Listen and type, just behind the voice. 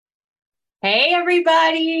Hey,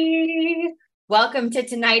 everybody. Welcome to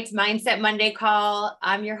tonight's Mindset Monday call.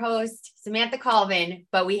 I'm your host, Samantha Colvin,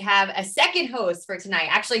 but we have a second host for tonight,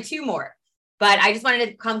 actually two more. But I just wanted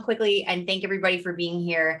to come quickly and thank everybody for being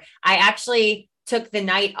here. I actually took the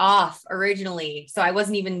night off originally, so I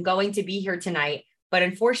wasn't even going to be here tonight. But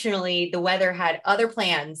unfortunately, the weather had other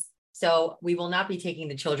plans. So we will not be taking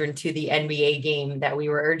the children to the NBA game that we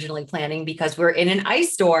were originally planning because we're in an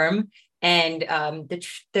ice storm. And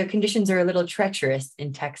the conditions are a little treacherous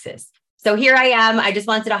in Texas. So here I am. I just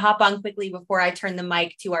wanted to hop on quickly before I turn the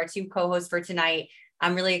mic to our two co-hosts for tonight.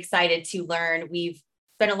 I'm really excited to learn. We've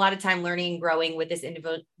spent a lot of time learning and growing with this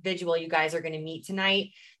individual you guys are going to meet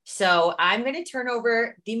tonight. So I'm going to turn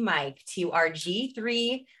over the mic to our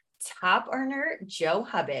G3 top earner, Joe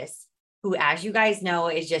Hubbis, who, as you guys know,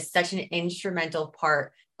 is just such an instrumental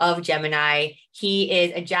part of Gemini. He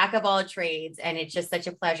is a jack of all trades, and it's just such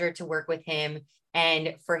a pleasure to work with him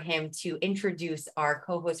and for him to introduce our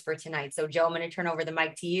co-host for tonight. So Joe, I'm going to turn over the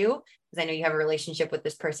mic to you because I know you have a relationship with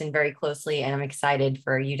this person very closely, and I'm excited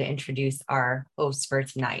for you to introduce our host for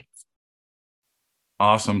tonight.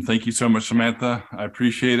 Awesome. Thank you so much, Samantha. I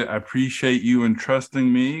appreciate it. I appreciate you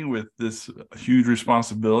entrusting me with this huge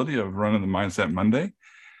responsibility of running the Mindset Monday.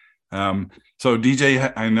 So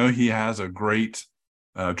DJ, I know he has a great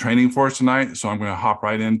training for us tonight, so I'm going to hop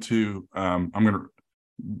right into I'm going to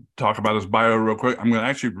talk about his bio real quick. I'm going to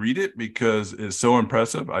actually read it because it's so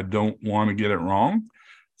impressive. I don't want to get it wrong.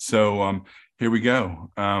 So here we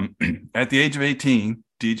go. At the age of 18,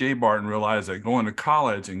 DJ Barton realized that going to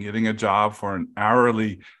college and getting a job for an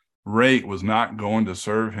hourly rate was not going to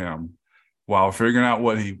serve him. While figuring out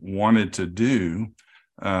what he wanted to do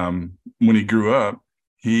when he grew up,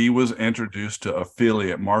 he was introduced to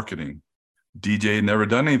affiliate marketing. DJ had never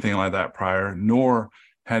done anything like that prior, nor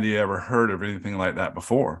had he ever heard of anything like that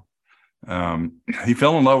before. He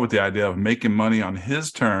fell in love with the idea of making money on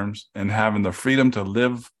his terms and having the freedom to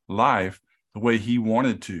live life the way he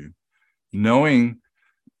wanted to, knowing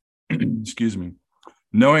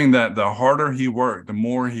that the harder he worked, the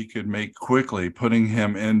more he could make quickly, putting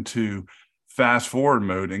him into fast forward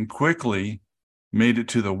mode, and quickly made it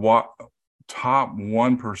to the top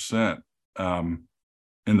 1%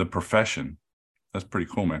 in the profession. That's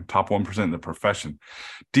pretty cool, man. Top 1% in the profession.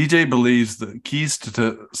 DJ believes the keys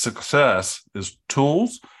to success is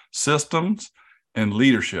tools, systems, and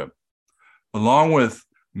leadership. Along with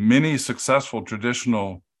many successful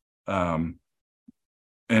traditional and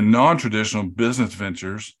non-traditional business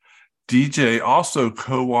ventures, DJ also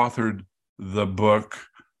co-authored the book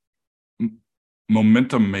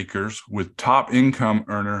Momentum Makers with top income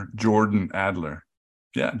earner Jordan Adler.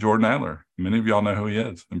 Yeah, Jordan Adler. Many of y'all know who he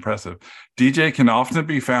is. Impressive. DJ can often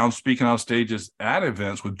be found speaking on stages at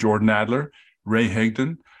events with Jordan Adler, Ray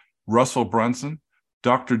Higdon, Russell Brunson,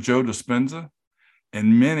 Dr. Joe Dispenza,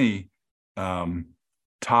 and many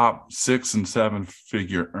top 6- and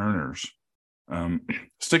 7-figure earners.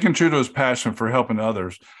 Sticking true to his passion for helping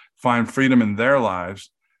others find freedom in their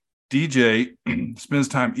lives, DJ spends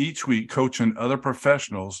time each week coaching other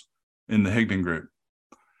professionals in the Higdon group.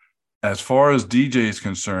 As far as DJ is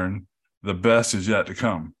concerned, the best is yet to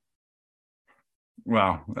come.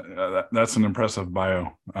 Wow, that's an impressive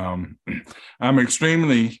bio. I'm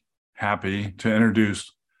extremely happy to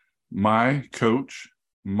introduce my coach,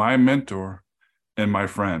 my mentor, and my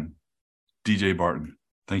friend, DJ Barton.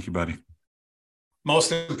 Thank you, buddy.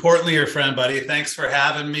 Most importantly, your friend, buddy. Thanks for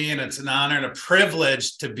having me, and it's an honor and a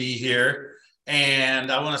privilege to be here.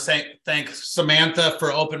 And I want to thank Samantha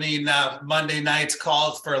for opening Monday night's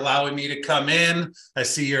calls, for allowing me to come in. I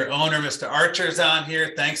see your owner, Mr. Archer's on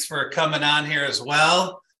here. Thanks for coming on here as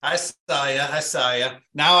well. I saw you.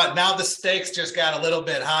 Now the stakes just got a little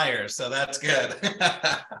bit higher, so that's good.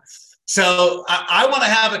 So I want to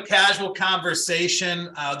have a casual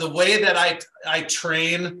conversation. The way that I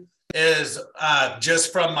train is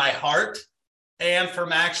just from my heart and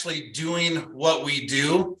from actually doing what we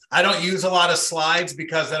do. I don't use a lot of slides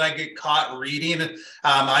because then I get caught reading.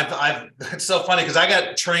 It's so funny because I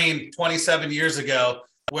got trained 27 years ago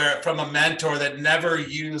from a mentor that never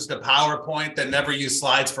used a PowerPoint, that never used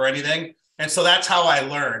slides for anything. And so that's how I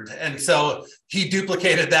learned. And so he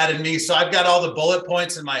duplicated that in me. So I've got all the bullet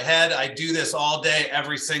points in my head. I do this all day,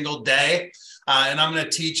 every single day. And I'm going to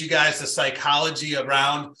teach you guys the psychology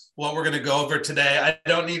around what we're going to go over today. I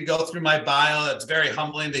don't need to go through my bio. That's very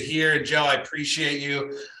humbling to hear. And Joe, I appreciate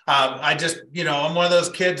you. I'm one of those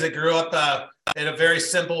kids that grew up in a very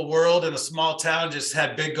simple world in a small town, just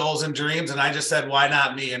had big goals and dreams. And I just said, why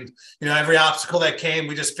not me? And, every obstacle that came,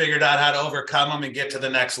 we just figured out how to overcome them and get to the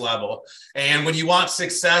next level. And when you want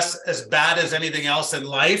success as bad as anything else in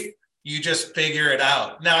life, You just figure it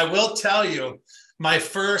out. Now, I will tell you, my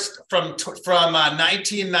first from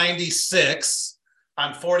 1996,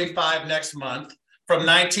 I'm 45 next month, from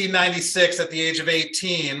 1996 at the age of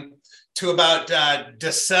 18 to about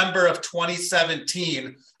December of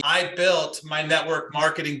 2017, I built my network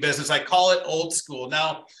marketing business. I call it old school.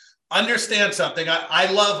 Now, understand something.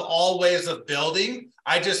 I love all ways of building.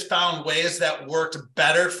 I just found ways that worked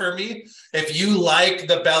better for me. If you like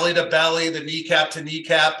the belly to belly, the kneecap to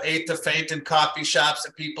kneecap, eight to faint in coffee shops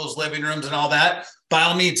at people's living rooms and all that, by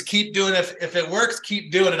all means, keep doing it. If it works,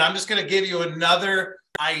 keep doing it. I'm just going to give you another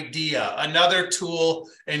idea, another tool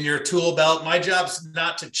in your tool belt. My job's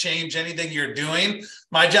not to change anything you're doing.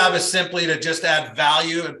 My job is simply to just add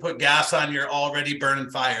value and put gas on your already burning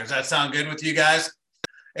fires. That sound good with you guys?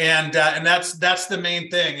 And that's the main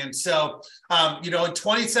thing. And so, in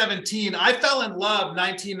 2017, I fell in love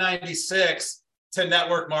 1996 to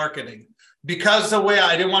network marketing because the way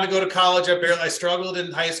I didn't want to go to college. I struggled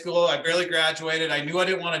in high school. I barely graduated. I knew I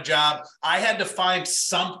didn't want a job. I had to find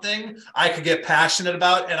something I could get passionate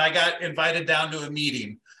about. And I got invited down to a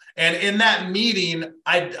meeting. And in that meeting,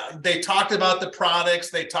 they talked about the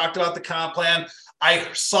products. They talked about the comp plan. I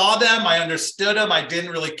saw them. I understood them. I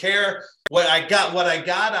didn't really care. What I got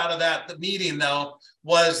out of the meeting, though,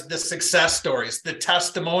 was the success stories, the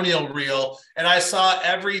testimonial reel. And I saw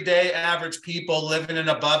everyday average people living an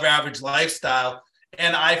above average lifestyle.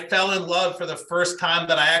 And I fell in love for the first time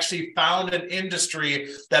that I actually found an industry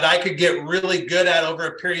that I could get really good at over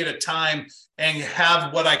a period of time and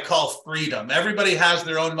have what I call freedom. Everybody has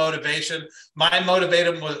their own motivation. My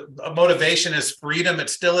motivation is freedom. It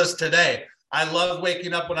still is today. I love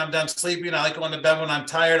waking up when I'm done sleeping. I like going to bed when I'm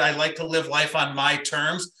tired. I like to live life on my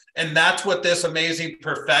terms. And that's what this amazing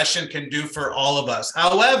profession can do for all of us.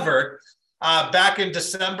 However, back in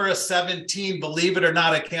December of 17, believe it or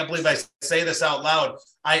not, I can't believe I say this out loud,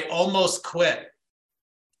 I almost quit.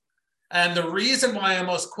 And the reason why I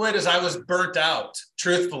almost quit is I was burnt out,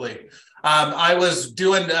 truthfully. I was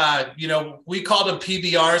doing, we called them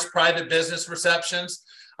PBRs, private business receptions.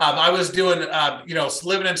 I was doing,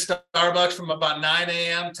 living in Starbucks from about 9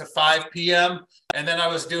 a.m. to 5 p.m. And then I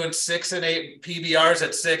was doing 6 and 8 PBRs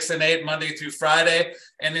at 6 and 8 Monday through Friday.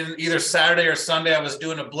 And then either Saturday or Sunday, I was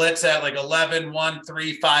doing a blitz at like 11, 1,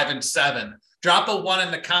 3, 5, and 7. Drop a 1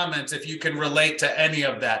 in the comments if you can relate to any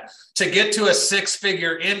of that. To get to a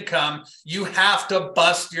 6-figure income, you have to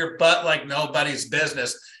bust your butt like nobody's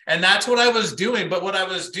business. And that's what I was doing. But what I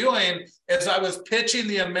was doing is I was pitching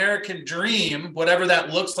the American dream, whatever that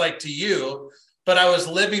looks like to you, but I was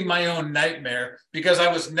living my own nightmare because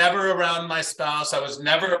I was never around my spouse. I was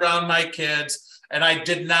never around my kids, and I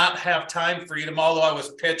did not have time freedom, although I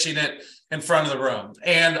was pitching it in front of the room.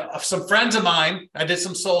 And some friends of mine, I did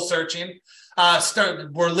some soul searching,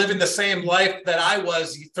 were living the same life that I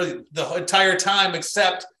was for the entire time,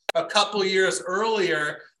 except a couple years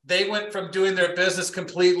earlier, they went from doing their business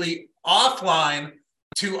completely offline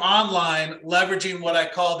to online, leveraging what I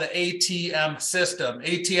call the A.T.M system.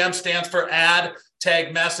 A.T.M stands for add,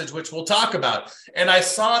 tag, message, which we'll talk about. And I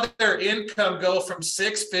saw their income go from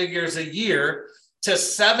 6 figures a year to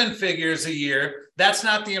 7 figures a year. That's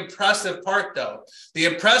not the impressive part, though. The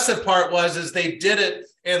impressive part is they did it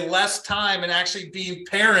in less time and actually being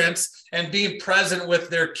parents and being present with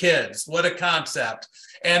their kids. What a concept.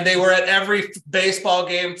 And they were at every baseball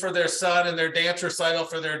game for their son and their dance recital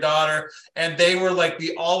for their daughter. And they were like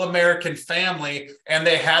the all-American family, and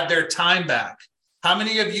they had their time back. How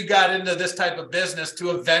many of you got into this type of business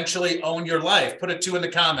to eventually own your life? Put a 2 in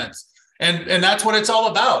the comments. And that's what it's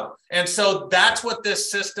all about. And so that's what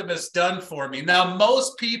this system has done for me. Now,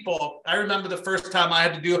 most people, I remember the first time I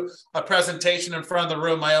had to do a presentation in front of the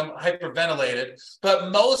room, I hyperventilated,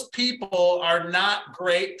 but most people are not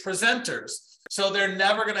great presenters. So they're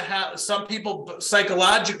never going to have, some people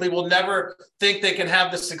psychologically will never think they can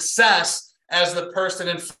have the success as the person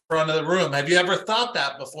in front of the room. Have you ever thought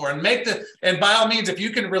that before? And by all means, if you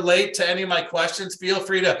can relate to any of my questions, feel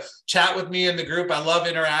free to chat with me in the group. I love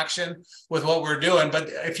interaction with what we're doing, but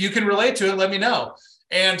if you can relate to it, let me know.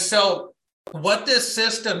 And so what this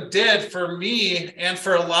system did for me and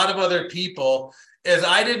for a lot of other people is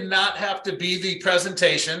I did not have to be the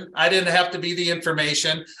presentation. I didn't have to be the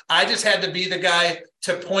information. I just had to be the guy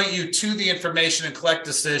to point you to the information and collect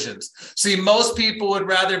decisions. See, most people would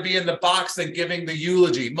rather be in the box than giving the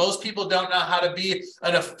eulogy. Most people don't know how to be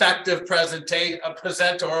an effective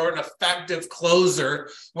presenter or an effective closer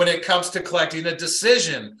when it comes to collecting a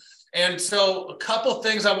decision. And so a couple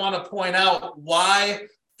things I want to point out why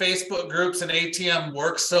Facebook groups and A.T.M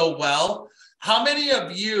work so well. How many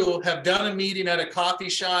of you have done a meeting at a coffee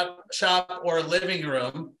shop or a living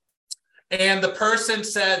room, And the person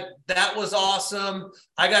said, that was awesome.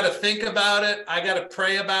 I got to think about it. I got to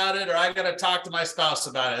pray about it, or I got to talk to my spouse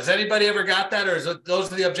about it. Has anybody ever got that? Or is it,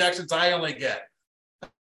 those are the objections I only get?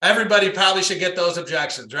 Everybody probably should get those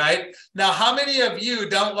objections, right? Now, how many of you,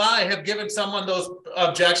 don't lie, have given someone those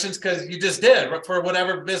objections because you just did for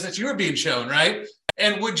whatever business you were being shown, right?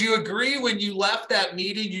 And would you agree when you left that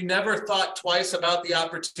meeting, you never thought twice about the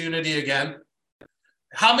opportunity again?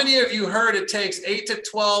 How many of you heard it takes 8 to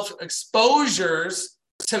 12 exposures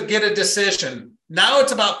to get a decision? Now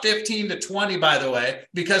it's about 15 to 20, by the way,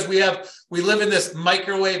 because we live in this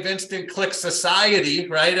microwave instant click society,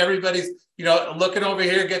 right? Everybody's, looking over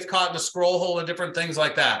here, gets caught in a scroll hole and different things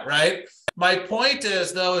like that, right? My point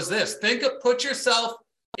is, though, is this. Put yourself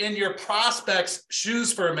in your prospect's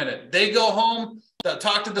shoes for a minute. They go home,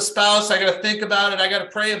 talk to the spouse. I got to think about it. I got to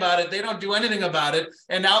pray about it. They don't do anything about it.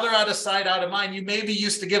 And now they're out of sight, out of mind. You maybe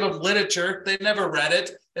used to give them literature. They never read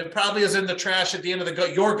it. It probably is in the trash at the end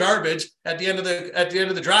of your garbage at the end of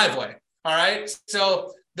the driveway. All right.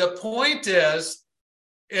 So the point is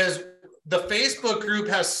the Facebook group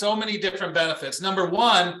has so many different benefits. Number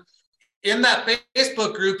one, in that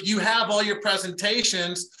Facebook group, you have all your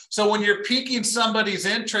presentations. So when you're piquing somebody's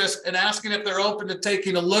interest and asking if they're open to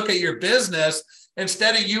taking a look at your business,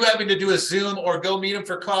 instead of you having to do a Zoom or go meet them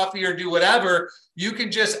for coffee or do whatever, you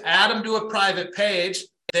can just add them to a private page.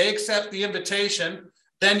 They accept the invitation.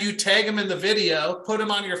 Then you tag them in the video, put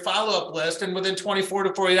them on your follow-up list, and within 24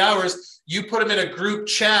 to 48 hours, you put them in a group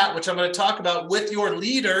chat, which I'm going to talk about, with your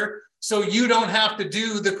leader, so you don't have to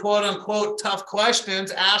do the quote-unquote tough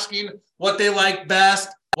questions, asking what they like best,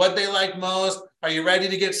 what they like most. Are you ready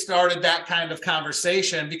to get started? That kind of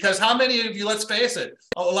conversation. Because how many of you, let's face it,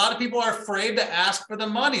 a lot of people are afraid to ask for the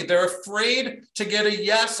money. They're afraid to get a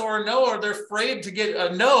yes or a no, or they're afraid to get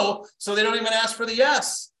a no, so they don't even ask for the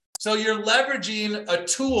yes. So you're leveraging a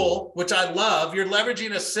tool, which I love. You're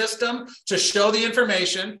leveraging a system to show the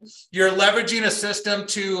information. You're leveraging a system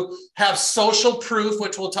to have social proof,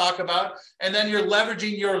 which we'll talk about. And then you're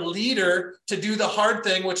leveraging your leader to do the hard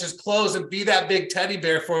thing, which is close and be that big teddy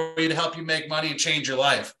bear for you to help you make money and change your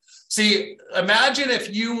life. See, imagine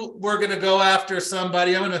if you were going to go after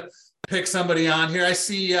somebody. I'm going to pick somebody on here. I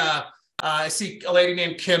see a lady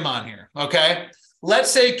named Kim on here. Okay.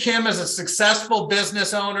 Let's say Kim is a successful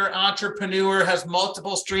business owner, entrepreneur, has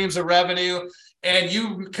multiple streams of revenue, and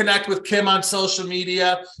you connect with Kim on social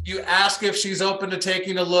media. You ask if she's open to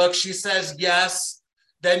taking a look. She says yes.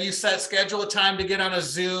 Then you schedule a time to get on a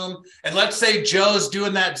Zoom. And let's say Joe's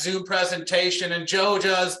doing that Zoom presentation, and Joe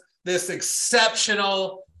does this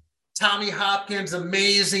exceptional Tommy Hopkins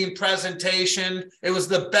amazing presentation. It was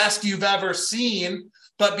the best you've ever seen.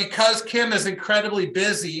 But because Kim is incredibly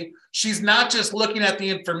busy, she's not just looking at the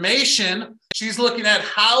information, she's looking at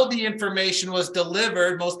how the information was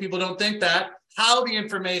delivered. Most people don't think that, how the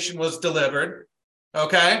information was delivered,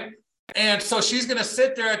 okay? And so she's going to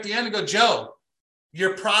sit there at the end and go, Joe,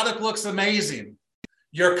 your product looks amazing.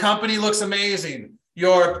 Your company looks amazing.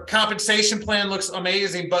 Your compensation plan looks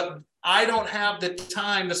amazing, but I don't have the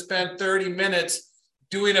time to spend 30 minutes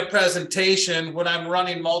doing a presentation when I'm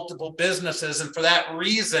running multiple businesses. And for that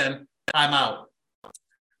reason, I'm out.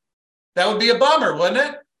 That would be a bummer, wouldn't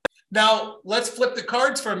it? Now, let's flip the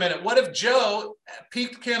cards for a minute. What if Joe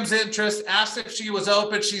piqued Kim's interest, asked if she was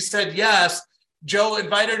open, she said yes. Joe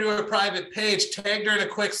invited her to a private page, tagged her in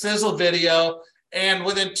a quick sizzle video, and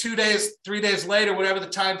within 2 days, 3 days later, whatever the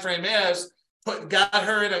time frame is, got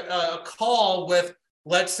her in a call with,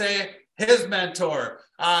 let's say, his mentor,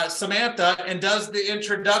 Samantha, and does the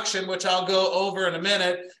introduction, which I'll go over in a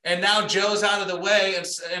minute. And now Joe's out of the way,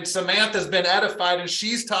 and Samantha's been edified, and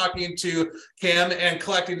she's talking to Kim and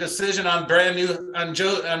collecting decision on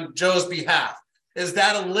Joe's behalf. Is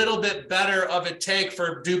that a little bit better of a take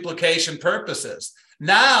for duplication purposes?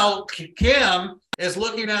 Now Kim is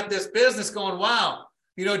looking at this business going, wow,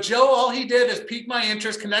 Joe, all he did is pique my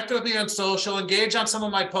interest, connect with me on social, engage on some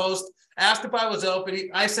of my posts, asked if I was open.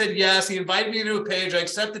 I said yes. He invited me to a page. I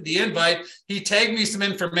accepted the invite. He tagged me some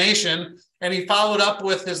information, and he followed up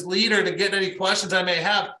with his leader to get any questions I may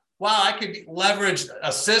have. Wow, I could leverage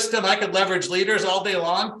a system. I could leverage leaders all day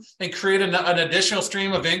long and create an additional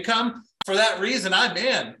stream of income. For that reason, I'm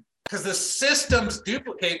in, because the systems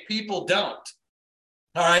duplicate, people don't.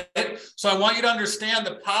 All right. So I want you to understand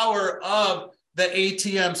the power of the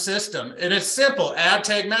A.T.M system. And it's simple. Add,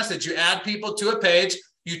 tag, message. You add people to a page.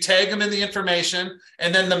 You tag them in the information,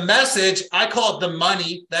 and then the message, I call it the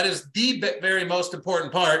money. That is the very most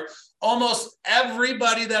important part. Almost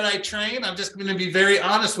everybody that I train, I'm just going to be very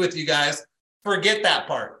honest with you guys, forget that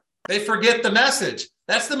part. They forget the message.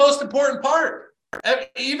 That's the most important part.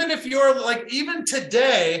 Even if you're even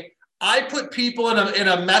today, I put people in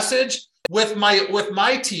a message with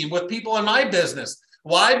my team, with people in my business.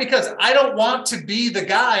 Why? Because I don't want to be the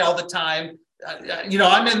guy all the time. I'm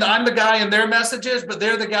the guy in their messages, but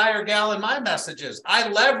they're the guy or gal in my messages. I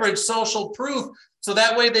leverage social proof so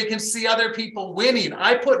that way they can see other people winning.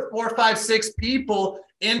 I put 4, 5, 6 people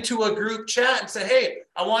into a group chat and say, hey,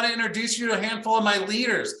 I want to introduce you to a handful of my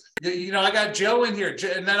leaders. I got Joe in here,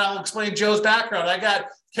 and then I'll explain Joe's background. I got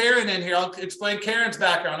Karen in here. I'll explain Karen's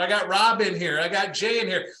background. I got Rob in here. I got Jay in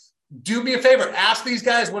here. Do me a favor, ask these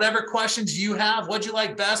guys whatever questions you have. What'd you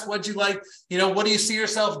like best? What'd you like? What do you see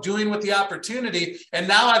yourself doing with the opportunity? And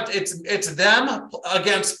now it's them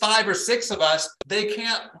against 5 or 6 of us. They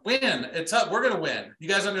can't win. It's up. We're going to win. You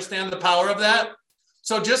guys understand the power of that?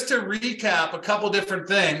 So just to recap a couple different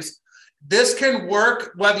things, this can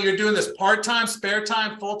work whether you're doing this part-time, spare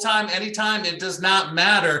time, full-time, anytime, it does not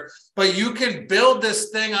matter. But you can build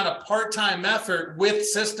this thing on a part-time effort with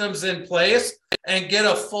systems in place and get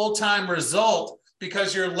a full-time result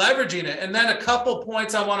because you're leveraging it. And then a couple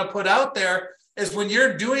points I want to put out there is when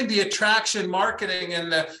you're doing the attraction marketing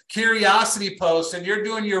and the curiosity posts and you're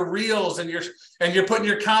doing your reels and you're putting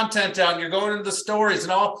your content out and you're going into the stories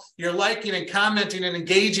and all, you're liking and commenting and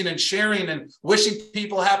engaging and sharing and wishing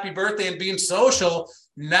people happy birthday and being social.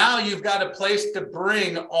 Now you've got a place to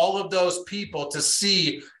bring all of those people to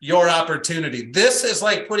see your opportunity. This is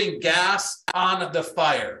like putting gas on the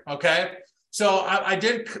fire, okay? So I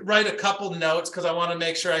did write a couple notes because I want to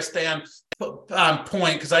make sure I stay on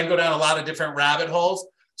point because I can go down a lot of different rabbit holes.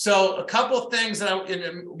 So a couple of things that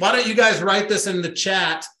why don't you guys write this in the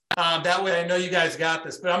chat? That way I know you guys got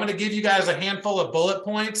this, but I'm going to give you guys a handful of bullet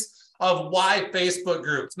points of why Facebook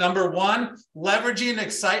groups. Number 1, leveraging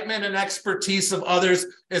excitement and expertise of others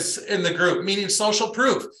is in the group, meaning social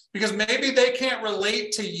proof, because maybe they can't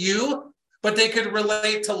relate to you, but they could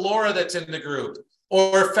relate to Laura that's in the group,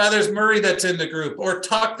 or Feathers Murray that's in the group, or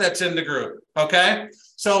Tuck that's in the group, okay?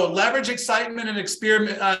 So leverage excitement and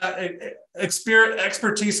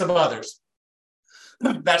expertise of others.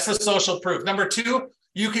 That's the social proof. Number 2,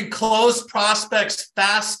 you can close prospects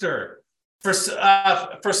faster. For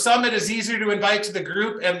some, it is easier to invite to the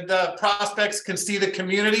group and the prospects can see the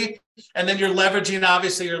community, and then you're leveraging,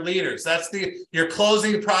 obviously, your leaders. You're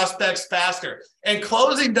closing prospects faster. And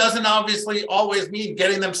closing doesn't obviously always mean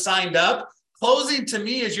getting them signed up. Closing to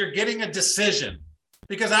me is you're getting a decision,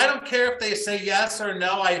 because I don't care if they say yes or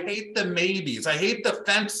no. I hate the maybes. I hate the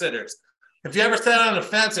fence sitters. If you ever sat on a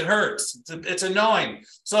fence, it hurts. It's annoying.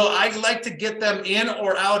 So I like to get them in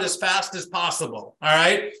or out as fast as possible. All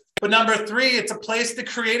right. But number 3, it's a place to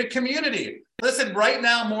create a community. Listen, right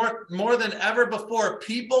now, more than ever before,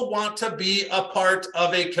 people want to be a part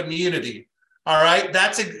of a community. All right.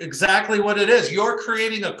 That's exactly what it is. You're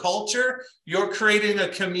creating a culture. You're creating a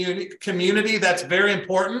community. That's very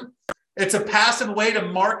important. It's a passive way to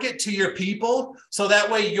market to your people. So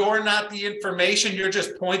that way you're not the information. You're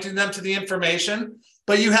just pointing them to the information.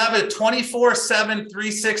 But you have a 24/7,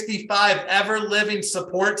 365 ever-living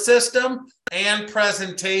support system and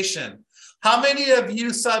presentation. How many of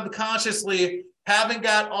you subconsciously haven't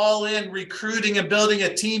got all in recruiting and building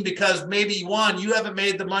a team because maybe 1, you haven't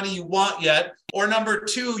made the money you want yet, or number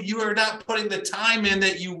 2, you are not putting the time in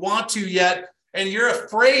that you want to yet, and you're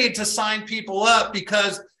afraid to sign people up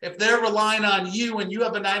because if they're relying on you and you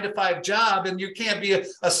have a 9-to-5 job and you can't be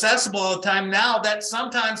accessible all the time, now that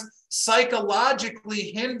sometimes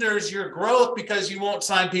psychologically hinders your growth because you won't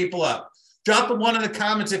sign people up. Drop a 1 in the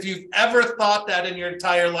comments if you've ever thought that in your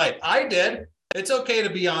entire life. I did. It's okay to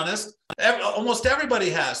be honest. Almost everybody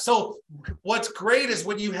has. So what's great is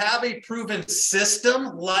when you have a proven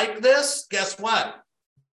system like this, guess what?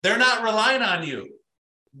 They're not relying on you.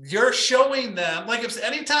 You're showing them, like if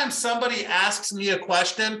anytime somebody asks me a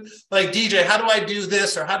question, like DJ, how do I do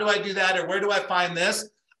this? Or how do I do that? Or where do I find this?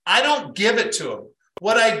 I don't give it to them.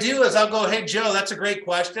 What I do is I'll go, hey, Joe, that's a great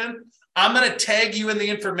question. I'm going to tag you in the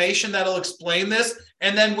information that'll explain this.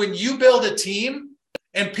 And then when you build a team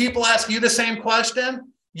and people ask you the same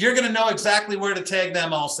question, you're going to know exactly where to tag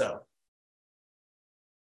them also.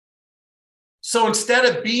 So instead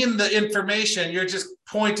of being the information, you're just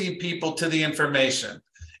pointing people to the information.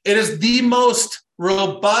 It is the most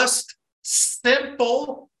robust,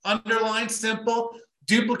 simple, underline simple,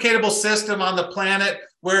 duplicatable system on the planet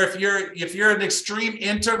where if you're an extreme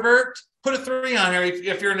introvert, put a 3 on here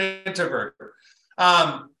if you're an introvert.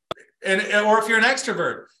 Or if you're an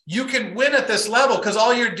extrovert, you can win at this level because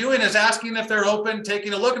all you're doing is asking if they're open,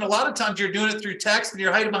 taking a look. And a lot of times you're doing it through text and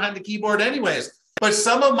you're hiding behind the keyboard anyways. But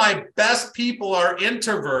some of my best people are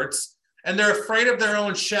introverts and they're afraid of their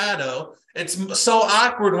own shadow. It's so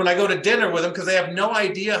awkward when I go to dinner with them because they have no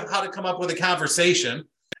idea how to come up with a conversation.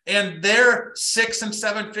 and they're 6 and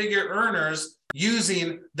 7 figure earners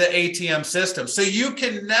using the A.T.M system. So you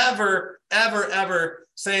can never, ever, ever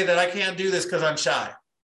say that I can't do this because I'm shy.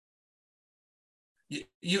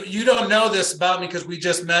 You don't know this about me because we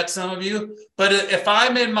just met, some of you, but if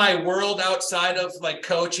I'm in my world outside of like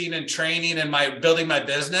coaching and training and building my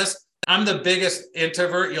business, I'm the biggest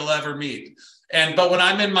introvert you'll ever meet. But when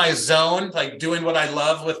I'm in my zone, like doing what I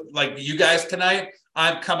love with like you guys tonight,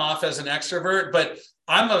 I've come off as an extrovert, but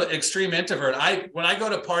I'm an extreme introvert. When I go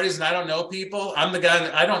to parties and I don't know people, I'm the guy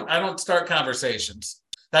that I don't start conversations.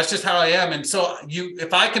 That's just how I am. And so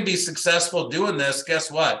if I can be successful doing this, guess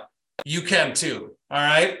what? You can too. All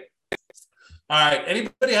right. All right.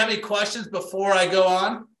 Anybody have any questions before I go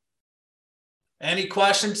on? Any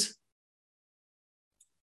questions?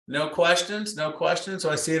 No questions? No questions? Do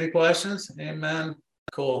I see any questions? Amen.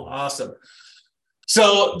 Cool. Awesome.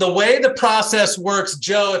 So the way the process works,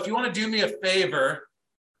 Joe, if you want to do me a favor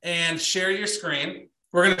and share your screen,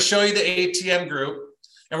 we're going to show you the A.T.M group,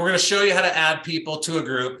 and we're going to show you how to add people to a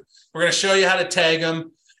group. We're going to show you how to tag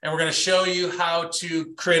them, and we're going to show you how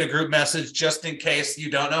to create a group message just in case you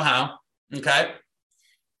don't know how. Okay.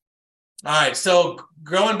 All right. So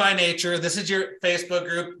Growing by Nature, this is your Facebook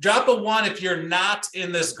group. Drop a 1 if you're not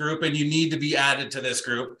in this group and you need to be added to this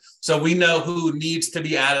group. So we know who needs to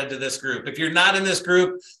be added to this group. If you're not in this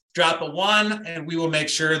group, drop a 1 and we will make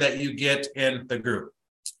sure that you get in the group.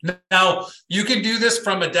 Now, you can do this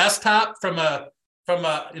from a desktop, from a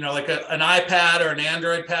like an iPad or an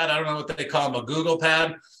Android pad. I don't know what they call them, a Google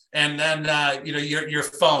pad. And then, your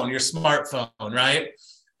phone, your smartphone, right?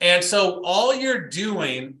 And so all you're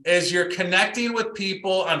doing is you're connecting with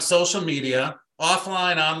people on social media,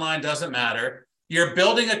 offline, online, doesn't matter. You're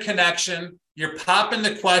building a connection. You're popping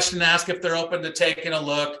the question, ask if they're open to taking a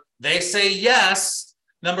look. They say yes.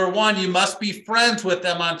 Number 1, you must be friends with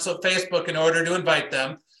them on Facebook in order to invite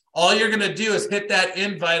them. All you're going to do is hit that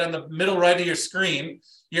invite on the middle right of your screen.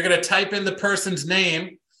 You're going to type in the person's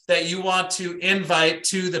name that you want to invite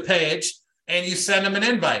to the page, and you send them an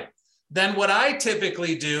invite. Then what I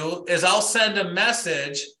typically do is I'll send a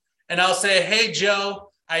message and I'll say, hey,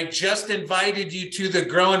 Joe, I just invited you to the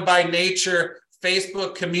Growing by Nature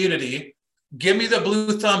Facebook community. Give me the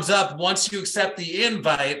blue thumbs up once you accept the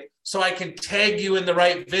invite so I can tag you in the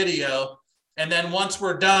right video. And then once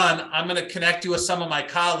we're done, I'm going to connect you with some of my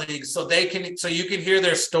colleagues so you can hear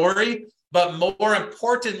their story, but more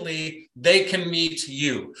importantly, they can meet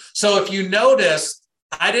you. So if you notice,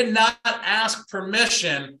 I did not ask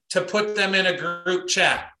permission to put them in a group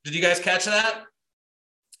chat. Did you guys catch that?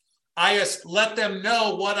 I just let them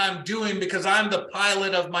know what I'm doing because I'm the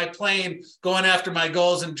pilot of my plane going after my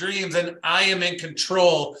goals and dreams, and I am in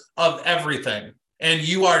control of everything. And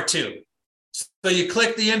you are too. So you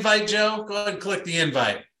click the invite, Joe. Go ahead and click the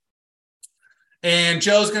invite. And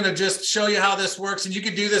Joe's going to just show you how this works. And you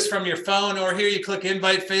can do this from your phone, or here you click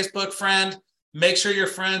invite Facebook friend. Make sure you're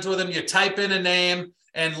friends with them. You type in a name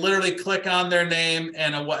and literally click on their name,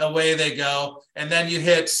 and away they go. And then you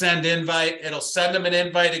hit send invite. It'll send them an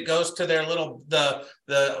invite. It goes to their little the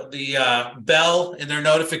bell in their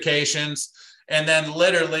notifications, and then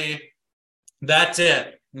literally that's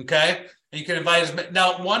it. Okay, and you can invite us.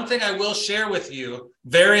 Now, one thing I will share with you,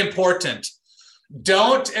 very important: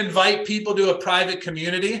 don't invite people to a private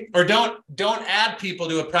community, or don't add people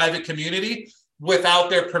to a private community without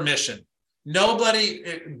their permission.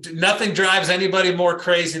 Nothing drives anybody more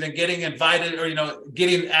crazy than getting invited or,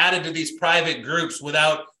 getting added to these private groups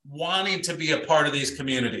without wanting to be a part of these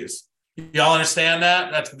communities. Y'all understand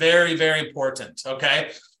that? That's very, very important. Okay.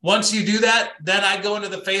 Once you do that, then I go into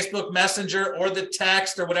the Facebook Messenger or the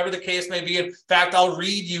text or whatever the case may be. In fact, I'll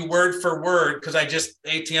read you word for word because I just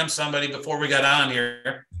A.T.M somebody before we got on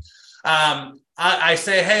here. I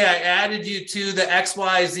say, hey, I added you to the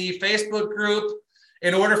XYZ Facebook group.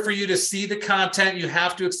 In order for you to see the content, you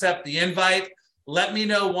have to accept the invite. Let me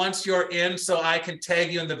know once you're in so I can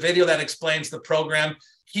tag you in the video that explains the program.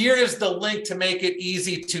 Here is the link to make it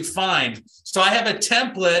easy to find. So I have a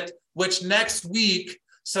template, which next week,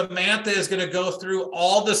 Samantha is going to go through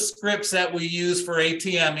all the scripts that we use for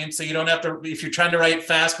A.T.M. So you don't have to, if you're trying to write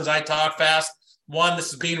fast, because I talk fast, 1,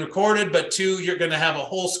 this is being recorded, but 2, you're going to have a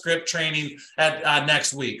whole script training at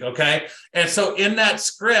next week. Okay. And so in that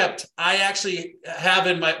script, I actually have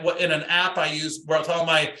in an app I use with all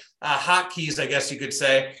my hotkeys, I guess you could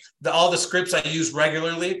say, all the scripts I use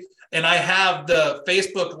regularly. And I have the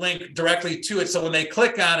Facebook link directly to it. So when they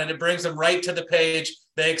click on it, it brings them right to the page.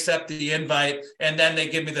 They accept the invite, and then they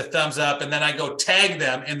give me the thumbs up, and then I go tag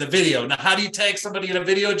them in the video. Now, how do you tag somebody in a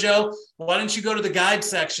video, Joe? Why don't you go to the guide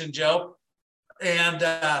section, Joe? And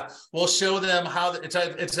we'll show them how it's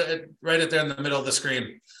right there in the middle of the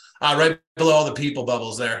screen, right below all the people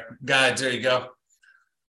bubbles there. Guides, there you go.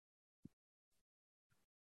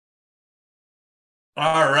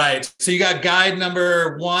 All right, so you got guide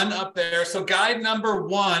number 1 up there. So guide number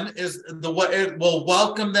 1 is what it will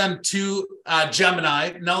welcome them to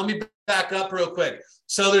Gemini. Now let me back up real quick.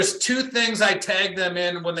 So there's 2 things I tag them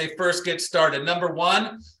in when they first get started. Number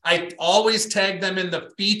 1, I always tag them in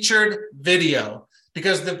the featured video,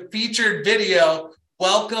 because the featured video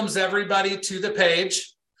welcomes everybody to the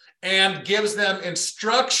page and gives them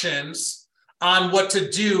instructions on what to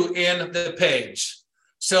do in the page.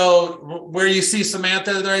 So where you see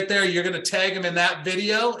Samantha right there, you're going to tag them in that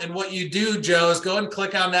video. And what you do, Joe, is go and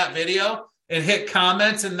click on that video and hit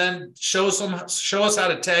comments, and then show us how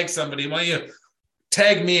to tag somebody. Why don't you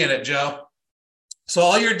tag me in it, Joe? So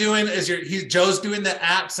all you're doing is Joe's doing the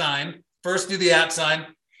 @ sign. First do the @ sign.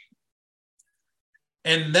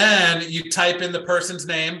 And then you type in the person's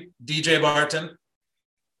name, DJ Barton.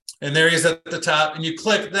 And there he is at the top. And you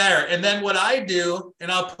click there. And then what I do,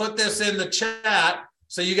 and I'll put this in the chat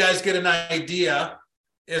so you guys get an idea,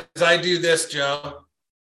 is I do this, Joe.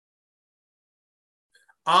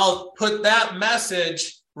 I'll put that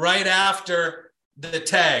message right after the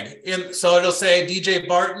tag. So it'll say, DJ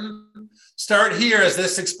Barton, start here as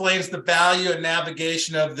this explains the value and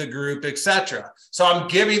navigation of the group, etc. So I'm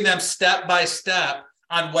giving them step by step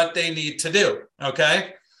on what they need to do,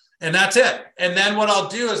 okay? And that's it. And then what I'll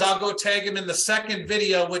do is I'll go tag them in the second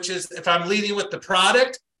video, which is if I'm leading with the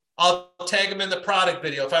product, I'll tag them in the product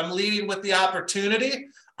video. If I'm leading with the opportunity,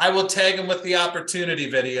 I will tag them with the opportunity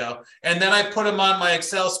video. And then I put them on my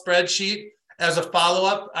Excel spreadsheet as a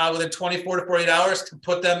follow-up within 24 to 48 hours to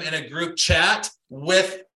put them in a group chat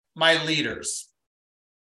with my leaders.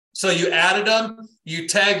 So you added them, you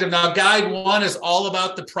tagged them. Now, guide 1 is all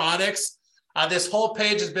about the products. This whole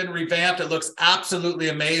page has been revamped. It looks absolutely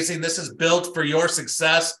amazing. This is built for your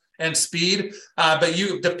success and speed. But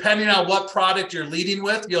you, depending on what product you're leading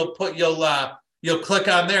with, you'll click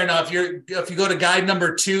on there. Now, if you go to guide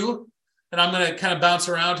number 2, and I'm going to kind of bounce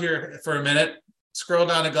around here for a minute. Scroll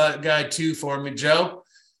down to guide 2 for me, Joe.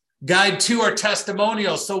 Guide 2 are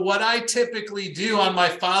testimonials. So what I typically do on my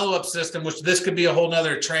follow-up system, which this could be a whole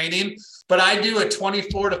nother training, but I do a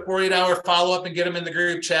 24 to 48 hour follow-up and get them in the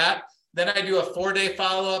group chat. Then I do a 4-day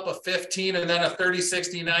follow-up, a 15, and then a 30,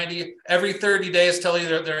 60, 90. Every 30 days tell you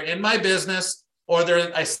they're in my business, or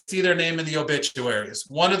I see their name in the obituaries.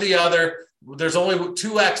 One or the other. There's only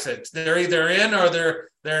 2 exits. They're either in or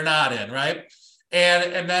they're not in, right?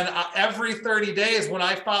 And then every 30 days when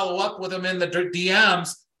I follow up with them in the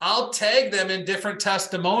DMs, I'll tag them in different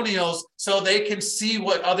testimonials so they can see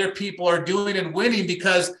what other people are doing and winning,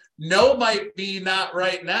 because no might be not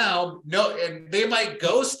right now. No, and they might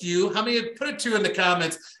ghost you. How many, put it 2 in the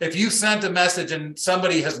comments if you sent a message and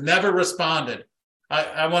somebody has never responded?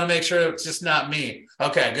 I want to make sure it's just not me.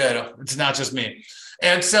 Okay, good. It's not just me.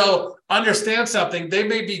 And so understand something. They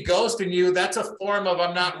may be ghosting you. That's a form of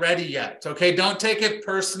I'm not ready yet. Okay, don't take it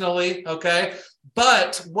personally. Okay,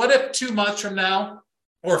 but what if 2 months from now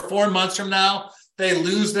or 4 months from now, they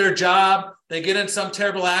lose their job, they get in some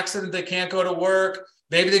terrible accident, they can't go to work,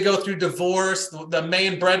 maybe they go through divorce, the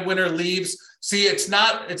main breadwinner leaves. See,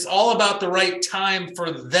 it's all about the right time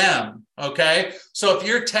for them, okay? So if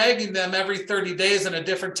you're tagging them every 30 days in a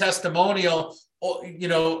different testimonial,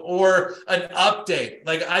 or an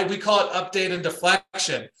update, we call it update and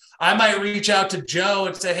deflection. I might reach out to Joe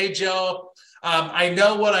and say, hey, Joe, I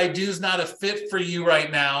know what I do is not a fit for you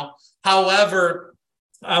right now. However,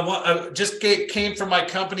 I just came from my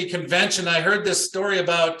company convention. I heard this story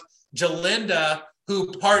about Jalinda,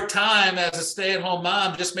 who part-time as a stay-at-home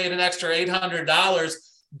mom just made an extra $800.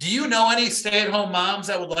 Do you know any stay-at-home moms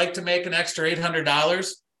that would like to make an extra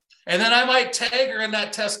 $800? And then I might tag her in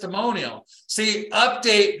that testimonial. See,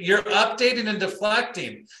 you're updating and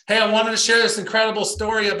deflecting. Hey, I wanted to share this incredible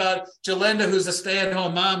story about Jalinda, who's a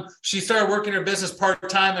stay-at-home mom. She started working her business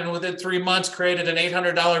part-time and within 3 months created an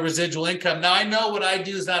 $800 residual income. Now, I know what I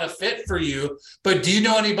do is not a fit for you, but do you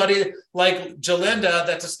know anybody like Jalinda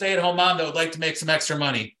that's a stay-at-home mom that would like to make some extra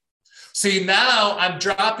money? See, now I'm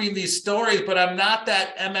dropping these stories, but I'm not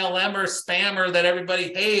that MLM or spammer that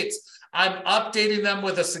everybody hates. I'm updating them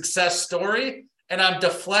with a success story, and I'm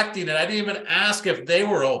deflecting it. I didn't even ask if they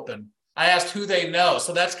were open. I asked who they know.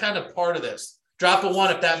 So that's kind of part of this. Drop a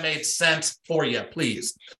 1 if that made sense for you,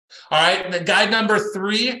 please. All right. And then guide number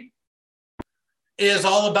 3 is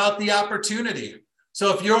all about the opportunity.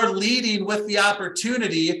 So if you're leading with the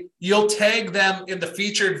opportunity, you'll tag them in the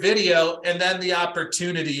featured video and then the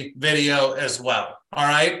opportunity video as well. All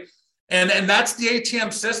right. And that's the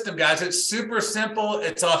A.T.M system, guys. It's super simple.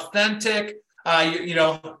 It's authentic. You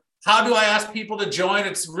know, how do I ask people to join?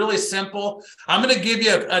 It's really simple. I'm going to give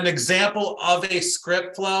you an example of a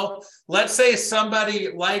script flow. Let's say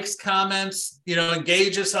somebody likes, comments, you know,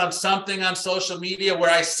 engages on something on social media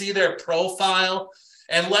where I see their profile.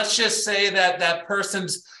 And let's just say that that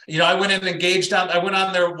person's, you know, I went and engaged on, I went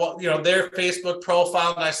on their, you know, their Facebook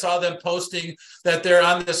profile, and I saw them posting that they're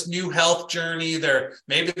on this new health journey.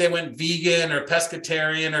 Maybe they went vegan or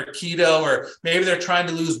pescatarian or keto, or maybe they're trying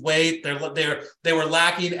to lose weight. They were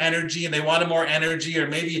lacking energy and they wanted more energy, or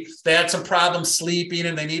maybe they had some problems sleeping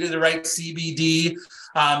and they needed the right CBD.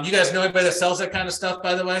 You guys know anybody that sells that kind of stuff,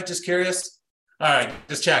 by the way? Just curious. All right,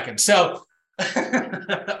 just checking. So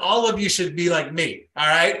all of you should be like me. All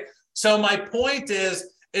right. So my point is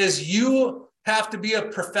you have to be a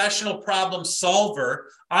professional problem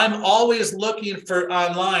solver. I'm always looking for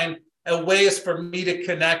online ways for me to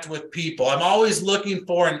connect with people. I'm always looking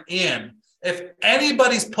for an in. If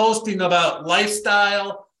anybody's posting about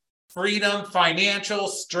lifestyle, freedom, financial,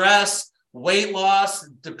 stress, weight loss,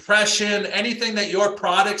 depression, anything that your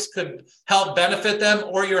products could help benefit them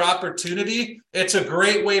or your opportunity, it's a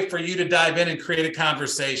great way for you to dive in and create a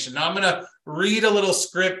conversation. Now I'm going to read a little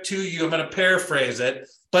script to you. I'm going to paraphrase it.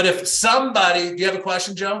 But if somebody, do you have a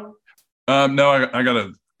question, Joe? No, I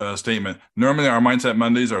got a statement. Normally our Mindset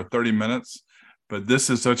Mondays are 30 minutes, but this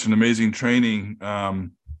is such an amazing training. I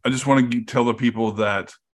just want to tell the people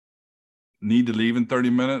that need to leave in 30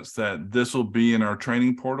 minutes that this will be in our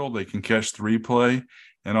training portal. They can catch the replay.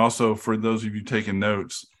 And also for those of you taking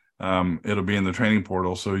notes, it'll be in the training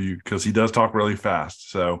portal. So because he does talk really fast.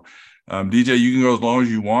 So DJ, you can go as long as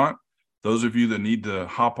you want. Those of you that need to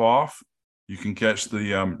hop off, you can catch the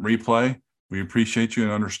replay. We appreciate you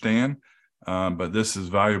and understand, but this is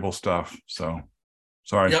valuable stuff. So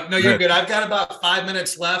sorry. Yep. No, you're good. I've got about 5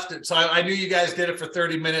 minutes left. So I knew you guys did it for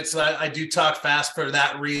 30 minutes. So I do talk fast for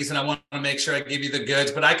that reason. I want to make sure I give you the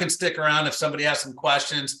goods, but I can stick around if somebody has some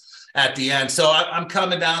questions at the end. So I'm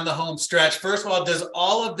coming down the home stretch. First of all, does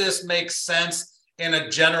all of this make sense in a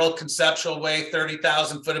general conceptual way,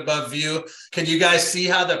 30,000 foot above view? Can you guys see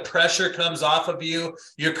how the pressure comes off of you?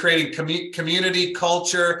 You're creating community,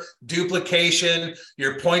 culture, duplication.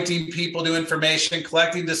 You're pointing people to information,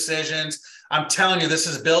 collecting decisions. I'm telling you, this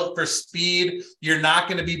is built for speed. You're not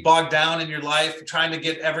going to be bogged down in your life trying to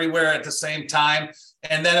get everywhere at the same time.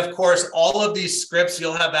 And then, of course, all of these scripts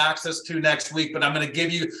you'll have access to next week, but I'm going to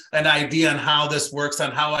give you an idea on how this works,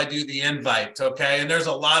 on how I do the invite, okay? And there's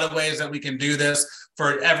a lot of ways that we can do this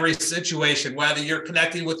for every situation, whether you're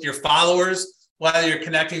connecting with your followers, whether you're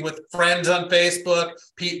connecting with friends on Facebook,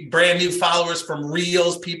 brand new followers from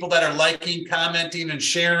Reels, people that are liking, commenting, and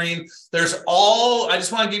sharing. I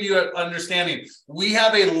just want to give you an understanding. We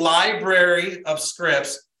have a library of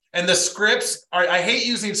scripts. And the scripts I hate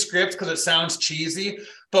using scripts because it sounds cheesy,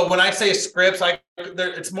 but when I say scripts,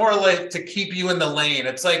 it's more like to keep you in the lane.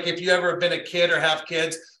 It's like if you ever been a kid or have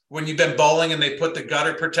kids, when you've been bowling and they put the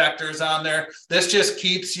gutter protectors on there, this just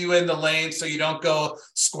keeps you in the lane so you don't go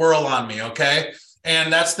squirrel on me, okay?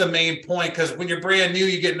 And that's the main point, because when you're brand new,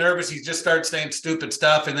 you get nervous, you just start saying stupid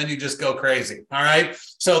stuff, and then you just go crazy, all right?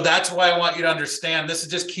 So that's why I want you to understand this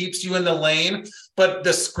just keeps you in the lane. But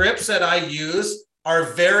the scripts that I use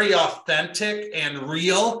are very authentic and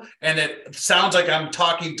real, and it sounds like I'm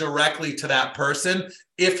talking directly to that person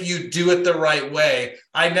if you do it the right way.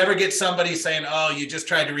 I never get somebody saying, oh, you just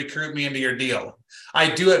tried to recruit me into your deal.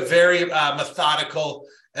 I do it very methodical,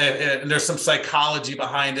 and there's some psychology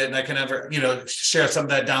behind it, and I can share some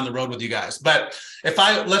of that down the road with you guys. But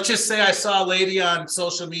let's just say I saw a lady on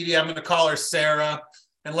social media, I'm going to call her Sarah,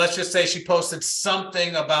 and let's just say she posted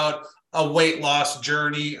something about a weight loss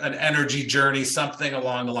journey, an energy journey, something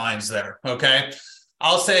along the lines there, okay?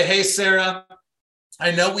 I'll say, hey, Sarah,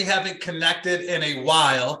 I know we haven't connected in a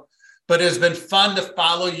while, but it's been fun to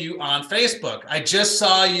follow you on Facebook. I just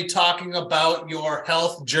saw you talking about your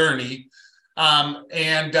health journey. I'm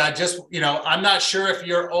not sure if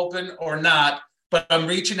you're open or not, but I'm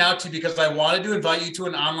reaching out to you because I wanted to invite you to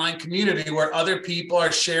an online community where other people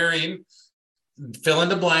are sharing, fill in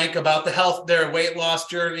the blank, about their weight loss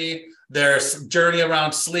journey, their journey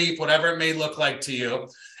around sleep, whatever it may look like to you.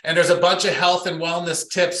 And there's a bunch of health and wellness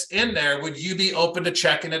tips in there. Would you be open to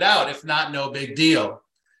checking it out? If not, no big deal.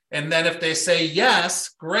 And then if they say yes,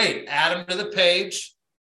 great, add them to the page,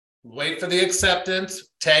 wait for the acceptance,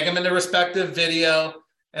 tag them in the respective video.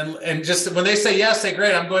 And just when they say yes, say,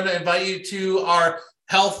 great, I'm going to invite you to our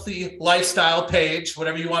healthy lifestyle page,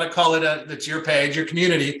 whatever you want to call it, that's your page, your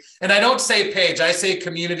community. And I don't say page, I say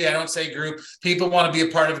community, I don't say group. People want to be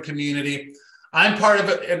a part of a community. I'm part of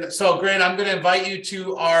it. And so, Grant, I'm going to invite you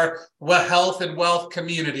to our health and wealth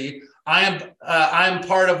community. I'm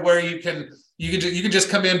part of where you can just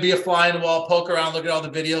come in, be a fly in the wall, poke around, look at all the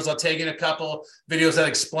videos. I'll take in a couple videos that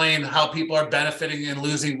explain how people are benefiting and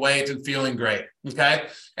losing weight and feeling great. Okay.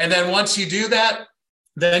 And then once you do that,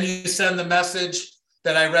 then you send the message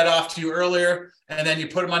that I read off to you earlier, and then you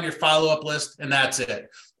put them on your follow-up list, and that's it.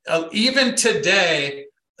 Even today,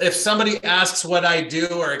 if somebody asks what I do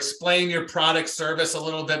or explain your product service a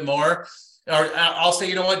little bit more, or I'll say,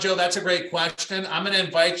 you know what, Joe, that's a great question. I'm going to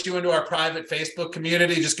invite you into our private Facebook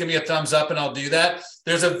community. Just give me a thumbs up and I'll do that.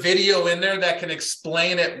 There's a video in there that can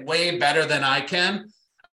explain it way better than I can.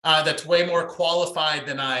 That's way more qualified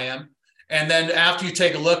than I am. And then after you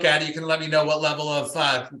take a look at it, you can let me know what level of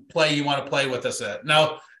play you want to play with us at.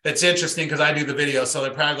 Now, it's interesting because I do the video, so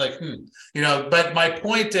they're probably like, but my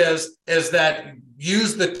point is that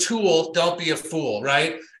use the tool, don't be a fool,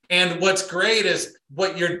 right? And what's great is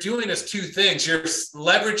what you're doing is two things. You're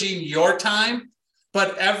leveraging your time,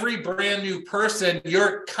 but every brand new person,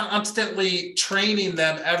 you're constantly training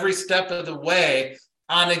them every step of the way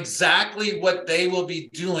on exactly what they will be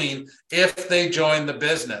doing if they join the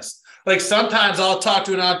business. Like sometimes I'll talk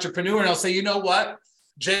to an entrepreneur and I'll say, you know what,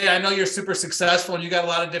 Jay, I know you're super successful and you got a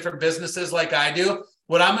lot of different businesses like I do.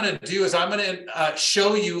 What I'm going to do is I'm going to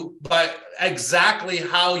show you by exactly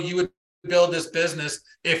how you would build this business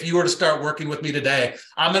if you were to start working with me today.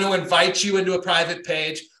 I'm going to invite you into a private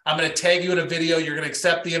page. I'm going to tag you in a video. You're going to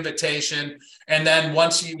accept the invitation. And then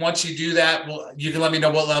once you do that, you can let me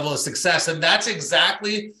know what level of success. And that's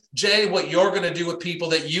exactly, Jay, what you're going to do with people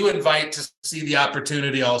that you invite to see the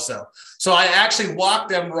opportunity also. So I actually walk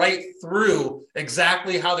them right through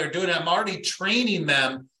exactly how they're doing it. I'm already training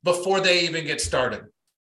them before they even get started.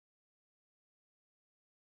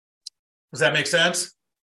 Does that make sense?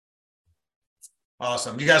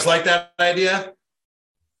 Awesome. You guys like that idea?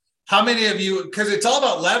 How many of you, because it's all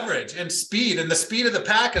about leverage and speed, and the speed of the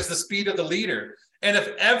pack is the speed of the leader. And if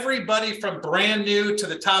everybody from brand new to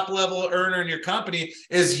the top level earner in your company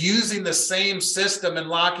is using the same system and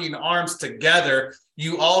locking arms together,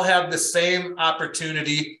 you all have the same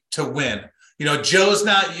opportunity to win. Joe's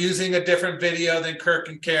not using a different video than Kirk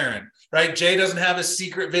and Karen, right? Jay doesn't have a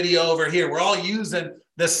secret video over here. We're all using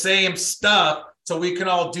the same stuff so we can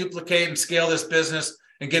all duplicate and scale this business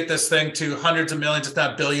and get this thing to hundreds of millions, if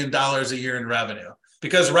not $1 billion a year in revenue.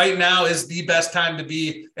 Because right now is the best time to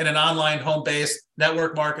be in an online home-based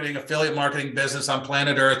network marketing, affiliate marketing business on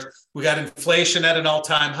planet Earth. We got inflation at an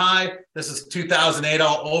all-time high. This is 2008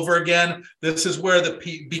 all over again. This is where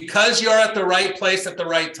because you're at the right place at the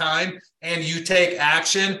right time and you take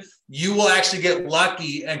action, you will actually get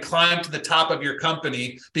lucky and climb to the top of your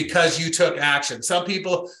company because you took action. Some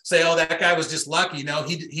people say, oh, that guy was just lucky. No,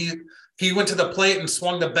 he went to the plate and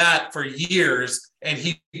swung the bat for years, and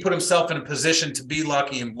he put himself in a position to be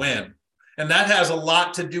lucky and win. And that has a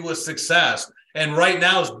lot to do with success. And right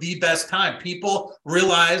now is the best time. People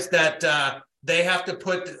realize that they have to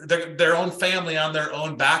put their own family on their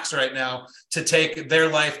own backs right now to take their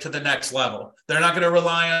life to the next level. They're not going to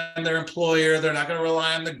rely on their employer. They're not going to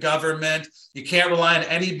rely on the government. You can't rely on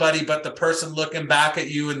anybody but the person looking back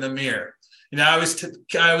at you in the mirror. I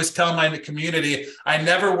always tell my community, I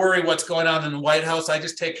never worry what's going on in the White House. I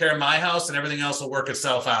just take care of my house and everything else will work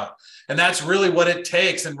itself out. And that's really what it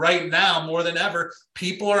takes. And right now, more than ever,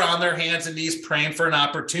 people are on their hands and knees praying for an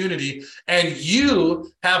opportunity. And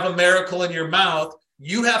you have a miracle in your mouth.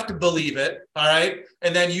 You have to believe it. All right.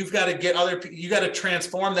 And then you've got to you got to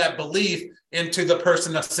transform that belief into the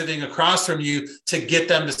person that's sitting across from you to get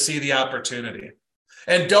them to see the opportunity.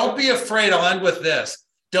 And don't be afraid. I'll end with this.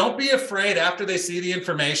 Don't be afraid after they see the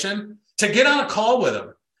information to get on a call with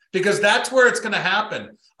them, because that's where it's going to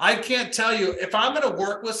happen. I can't tell you, if I'm going to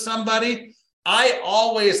work with somebody, I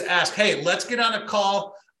always ask, hey, let's get on a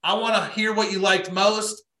call. I want to hear what you liked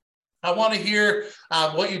most. I want to hear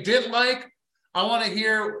what you didn't like. I want to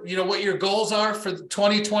hear, what your goals are for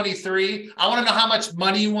 2023. I want to know how much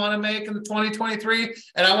money you want to make in 2023.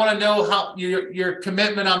 And I want to know how your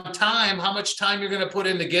commitment on time, how much time you're going to put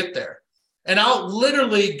in to get there. And I'll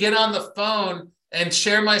literally get on the phone and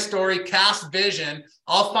share my story, cast vision.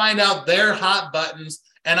 I'll find out their hot buttons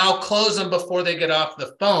and I'll close them before they get off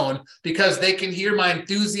the phone, because they can hear my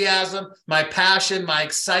enthusiasm, my passion, my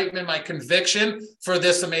excitement, my conviction for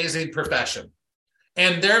this amazing profession.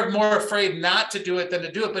 And they're more afraid not to do it than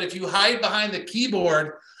to do it. But if you hide behind the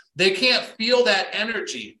keyboard, they can't feel that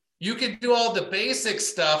energy. You can do all the basic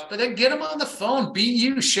stuff, but then get them on the phone. Be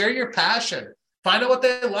you, share your passion. Find out what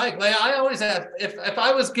they like. Like I always have, if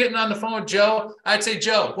I was getting on the phone with Joe, I'd say,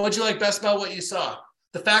 Joe, what'd you like best about what you saw?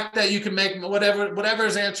 The fact that you can make whatever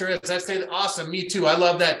his answer is, I say, awesome, me too. I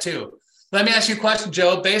love that too. Let me ask you a question,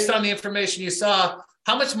 Joe. Based on the information you saw,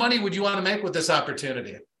 how much money would you want to make with this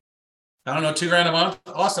opportunity? I don't know, $2,000 a month?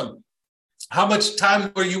 Awesome. How much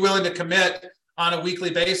time were you willing to commit on a weekly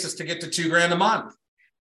basis to get to $2,000 a month?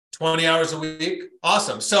 20 hours a week?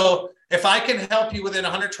 Awesome. So if I can help you within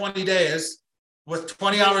 120 days with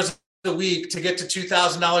 20 hours a week to get to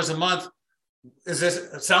 $2,000 a month,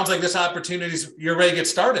 it sounds like this opportunity you're ready to get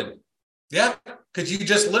started. Yeah, because you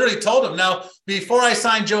just literally told him. Now, before I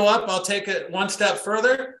sign Joe up, I'll take it one step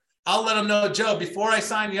further. I'll let him know, Joe, before I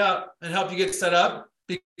sign you up and help you get set up,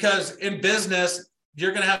 because in business,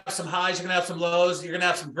 you're going to have some highs, you're going to have some lows, you're going to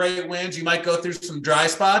have some great wins. You might go through some dry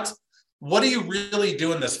spots. What are you really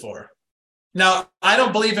doing this for? Now, I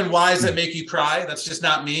don't believe in whys that make you cry. That's just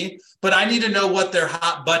not me. But I need to know what their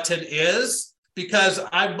hot button is, because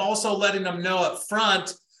I'm also letting them know up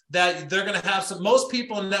front that they're going to have most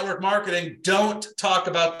people in network marketing don't talk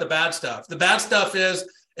about the bad stuff. The bad stuff is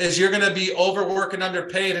you're going to be overworked and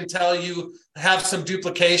underpaid until you have some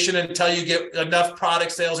duplication, until you get enough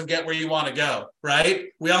product sales and get where you want to go, right?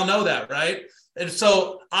 We all know that, right? And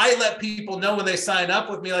so I let people know when they sign up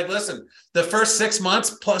with me, like, listen, the first 6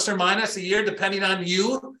 months, plus or minus a year, depending on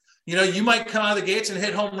you, you might come out of the gates and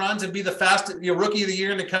hit home runs and be the fastest rookie of the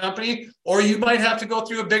year in the company, or you might have to go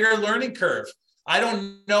through a bigger learning curve. I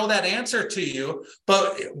don't know that answer to you,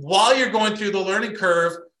 but while you're going through the learning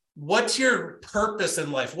curve, what's your purpose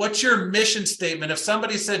in life? What's your mission statement? If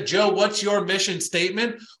somebody said, Joe, what's your mission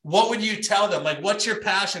statement? What would you tell them? Like, what's your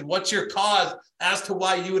passion? What's your cause as to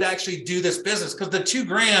why you would actually do this business? Because the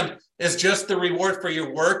 $2,000 is just the reward for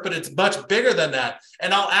your work, but it's much bigger than that.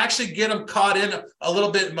 And I'll actually get them caught in a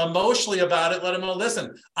little bit emotionally about it. Let them know,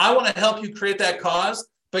 listen, I want to help you create that cause,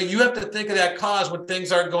 but you have to think of that cause when things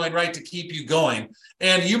aren't going right to keep you going.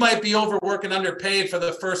 And you might be overworked and underpaid for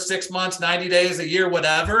the first 6 months, 90 days, a year,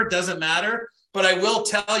 whatever. It doesn't matter. But I will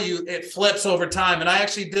tell you, it flips over time. And I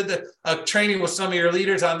actually did a training with some of your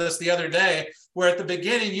leaders on this the other day, where at the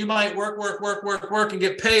beginning, you might work and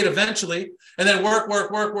get paid eventually, and then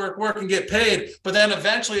work and get paid. But then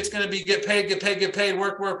eventually it's going to be get paid,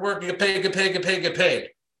 work, get paid.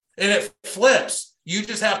 And it flips. You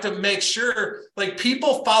just have to make sure, like,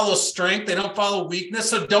 people follow strength. They don't follow weakness.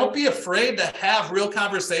 So don't be afraid to have real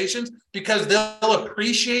conversations, because they'll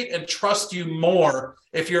appreciate and trust you more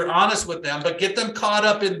if you're honest with them, but get them caught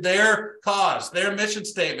up in their cause, their mission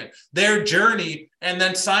statement, their journey, and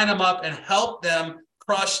then sign them up and help them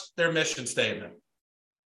crush their mission statement.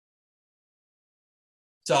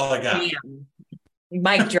 That's all I got. Damn.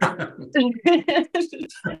 Mic drop.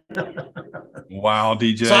 Wow,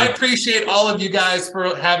 DJ. So I appreciate all of you guys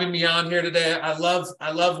for having me on here today. I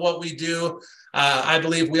love what we do. I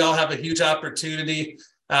believe we all have a huge opportunity.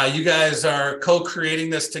 You guys are co-creating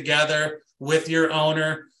this together with your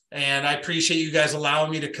owner, and I appreciate you guys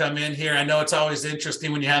allowing me to come in here. I know it's always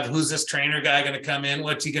interesting when you have, who's this trainer guy going to come in?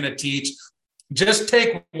 What's he going to teach? Just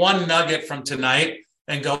take one nugget from tonight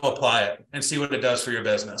and go apply it and see what it does for your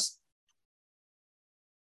business.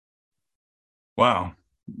 Wow.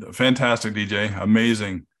 Fantastic, DJ.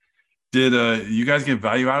 Amazing. Did you guys get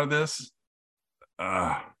value out of this?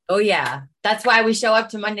 Oh, yeah. That's why we show up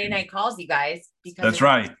to Monday night calls, you guys. Because that's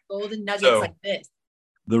right. Golden nuggets like this.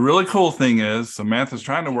 The really cool thing is Samantha's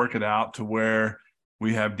trying to work it out to where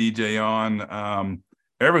we have DJ on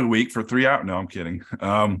every week for 3 hours. No, I'm kidding.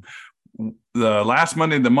 The last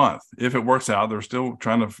Monday of the month, if it works out, they're still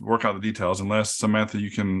trying to work out the details, unless Samantha, you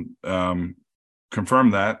can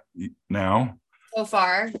confirm that now. So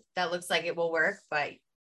far, that looks like it will work, but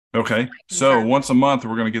okay. So once a month,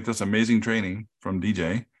 we're going to get this amazing training from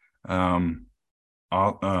DJ.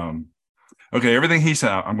 Okay, everything he said,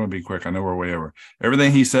 I'm going to be quick. I know we're way over.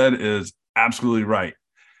 Everything he said is absolutely right.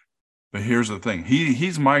 But here's the thing.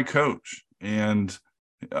 He's my coach, and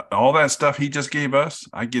all that stuff he just gave us,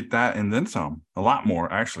 I get that and then some, a lot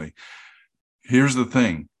more, actually. Here's the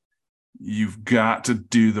thing. You've got to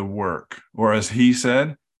do the work, or as he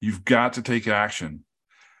said, you've got to take action.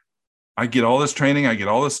 I get all this training, I get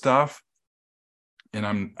all this stuff, and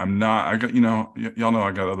I'm not, I got, y'all know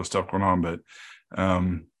I got other stuff going on, but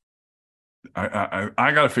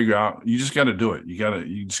I got to figure out, you just got to do it.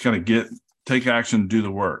 You just got to take action, do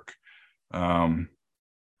the work.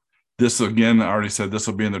 This, again, I already said this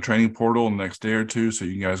will be in the training portal in the next day or two, so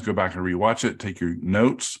you guys go back and rewatch it, take your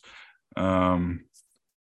notes. Let's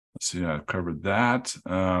see, I covered that.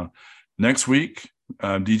 Next week,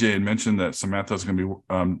 DJ had mentioned that Samantha's going to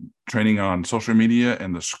be training on social media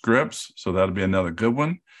and the scripts, so that'll be another good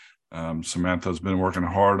one. Samantha's been working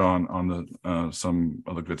hard on some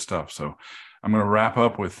other good stuff. So I'm going to wrap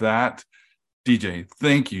up with that. DJ,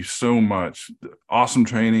 thank you so much. Awesome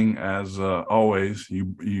training as always.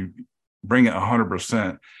 You bring it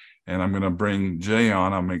 100%. And I'm going to bring Jay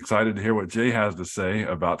on. I'm excited to hear what Jay has to say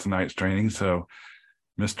about tonight's training. So,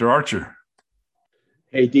 Mr. Archer.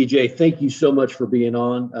 Hey, DJ, thank you so much for being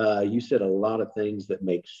on. You said a lot of things that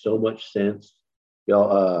make so much sense.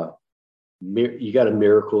 Y'all, you got a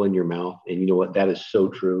miracle in your mouth. And you know what? That is so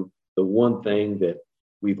true. The one thing that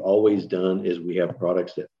we've always done is we have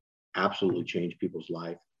products that absolutely change people's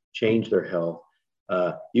life, change their health.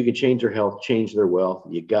 You can change their health, change their wealth.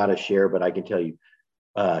 You got to share, but I can tell you,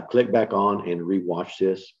 click back on and rewatch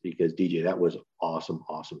this because DJ, that was awesome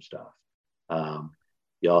stuff.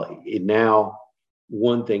 Y'all, now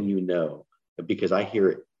one thing because I hear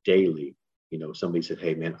it daily. Somebody said,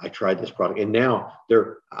 "Hey, man, I tried this product," and now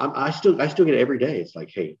I still get it every day. It's like,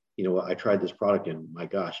 "Hey, you know what? I tried this product, and my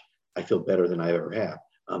gosh, I feel better than I ever have."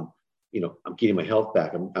 I'm getting my health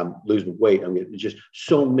back. I'm losing weight. I'm getting just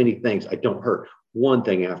so many things. I don't hurt. One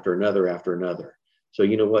thing after another. So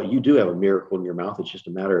you know what? You do have a miracle in your mouth. It's just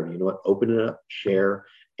a matter of, open it up, share,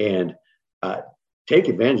 and take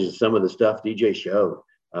advantage of some of the stuff DJ showed.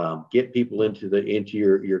 Get people into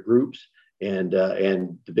your groups, and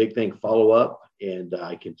the big thing, follow up. And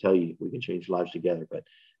I can tell you, we can change lives together. But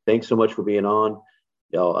thanks so much for being on.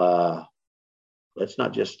 Y'all, let's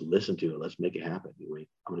not just listen to it. Let's make it happen. Anyway,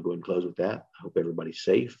 I'm going to go ahead and close with that. I hope everybody's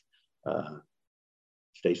safe.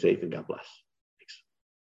 Stay safe and God bless. Thanks.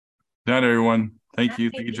 Good night, everyone. Thank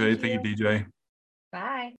you, Bye, DJ. Thank you, DJ.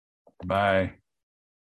 Bye. Bye.